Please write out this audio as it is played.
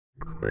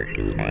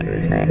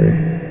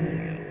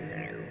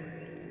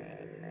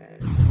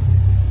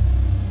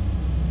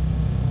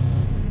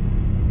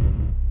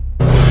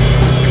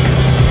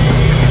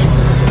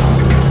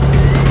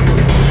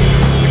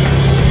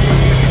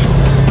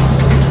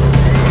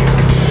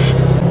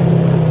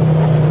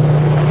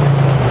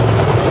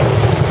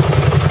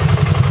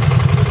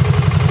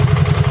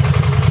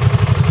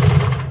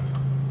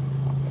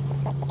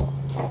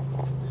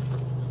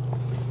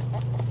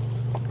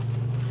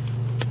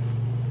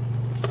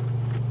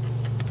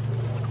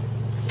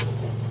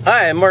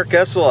Hi, I'm Mark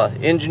Essola,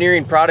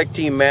 Engineering Product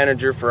Team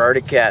Manager for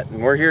Wildcat,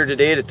 and we're here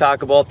today to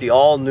talk about the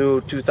all-new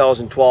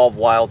 2012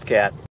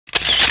 Wildcat.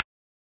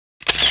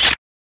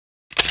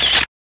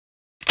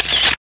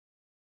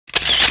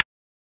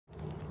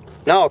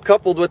 Now,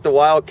 coupled with the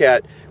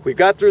Wildcat, we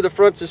got through the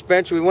front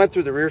suspension, we went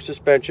through the rear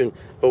suspension,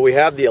 but we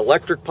have the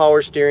electric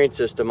power steering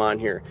system on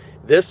here.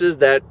 This is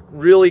that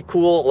really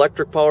cool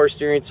electric power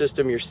steering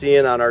system you're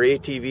seeing on our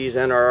ATVs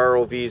and our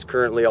ROVs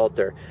currently out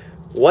there.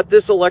 What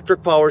this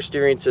electric power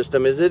steering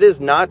system is, it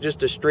is not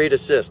just a straight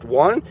assist.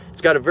 One,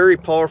 it's got a very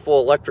powerful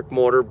electric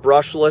motor,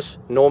 brushless,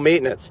 no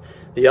maintenance.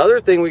 The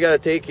other thing we got to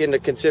take into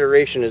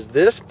consideration is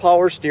this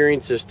power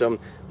steering system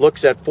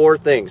looks at four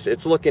things.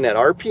 It's looking at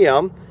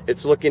RPM,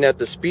 it's looking at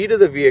the speed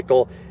of the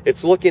vehicle,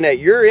 it's looking at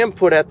your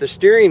input at the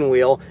steering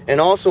wheel, and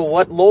also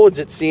what loads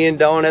it's seeing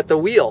down at the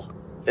wheel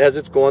as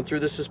it's going through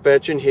the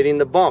suspension, hitting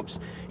the bumps.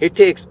 It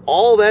takes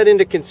all that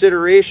into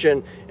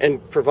consideration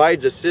and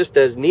provides assist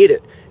as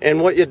needed. And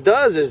what it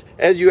does is,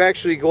 as you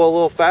actually go a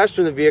little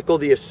faster in the vehicle,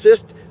 the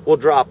assist will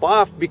drop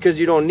off because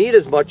you don't need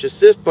as much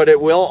assist, but it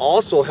will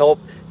also help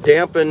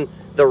dampen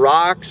the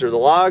rocks or the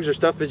logs or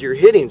stuff as you're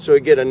hitting, so you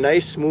get a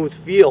nice smooth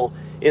feel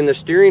in the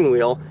steering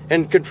wheel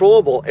and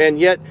controllable. And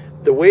yet,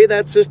 the way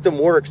that system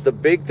works, the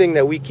big thing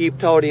that we keep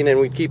touting and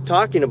we keep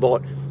talking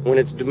about, when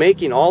it's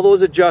making all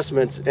those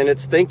adjustments and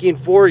it's thinking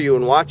for you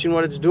and watching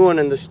what it's doing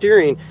in the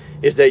steering,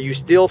 is that you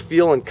still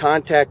feel in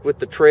contact with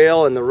the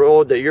trail and the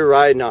road that you're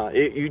riding on.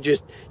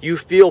 You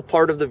feel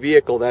part of the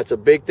vehicle. That's a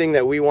big thing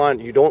that we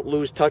want. You don't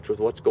lose touch with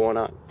what's going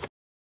on.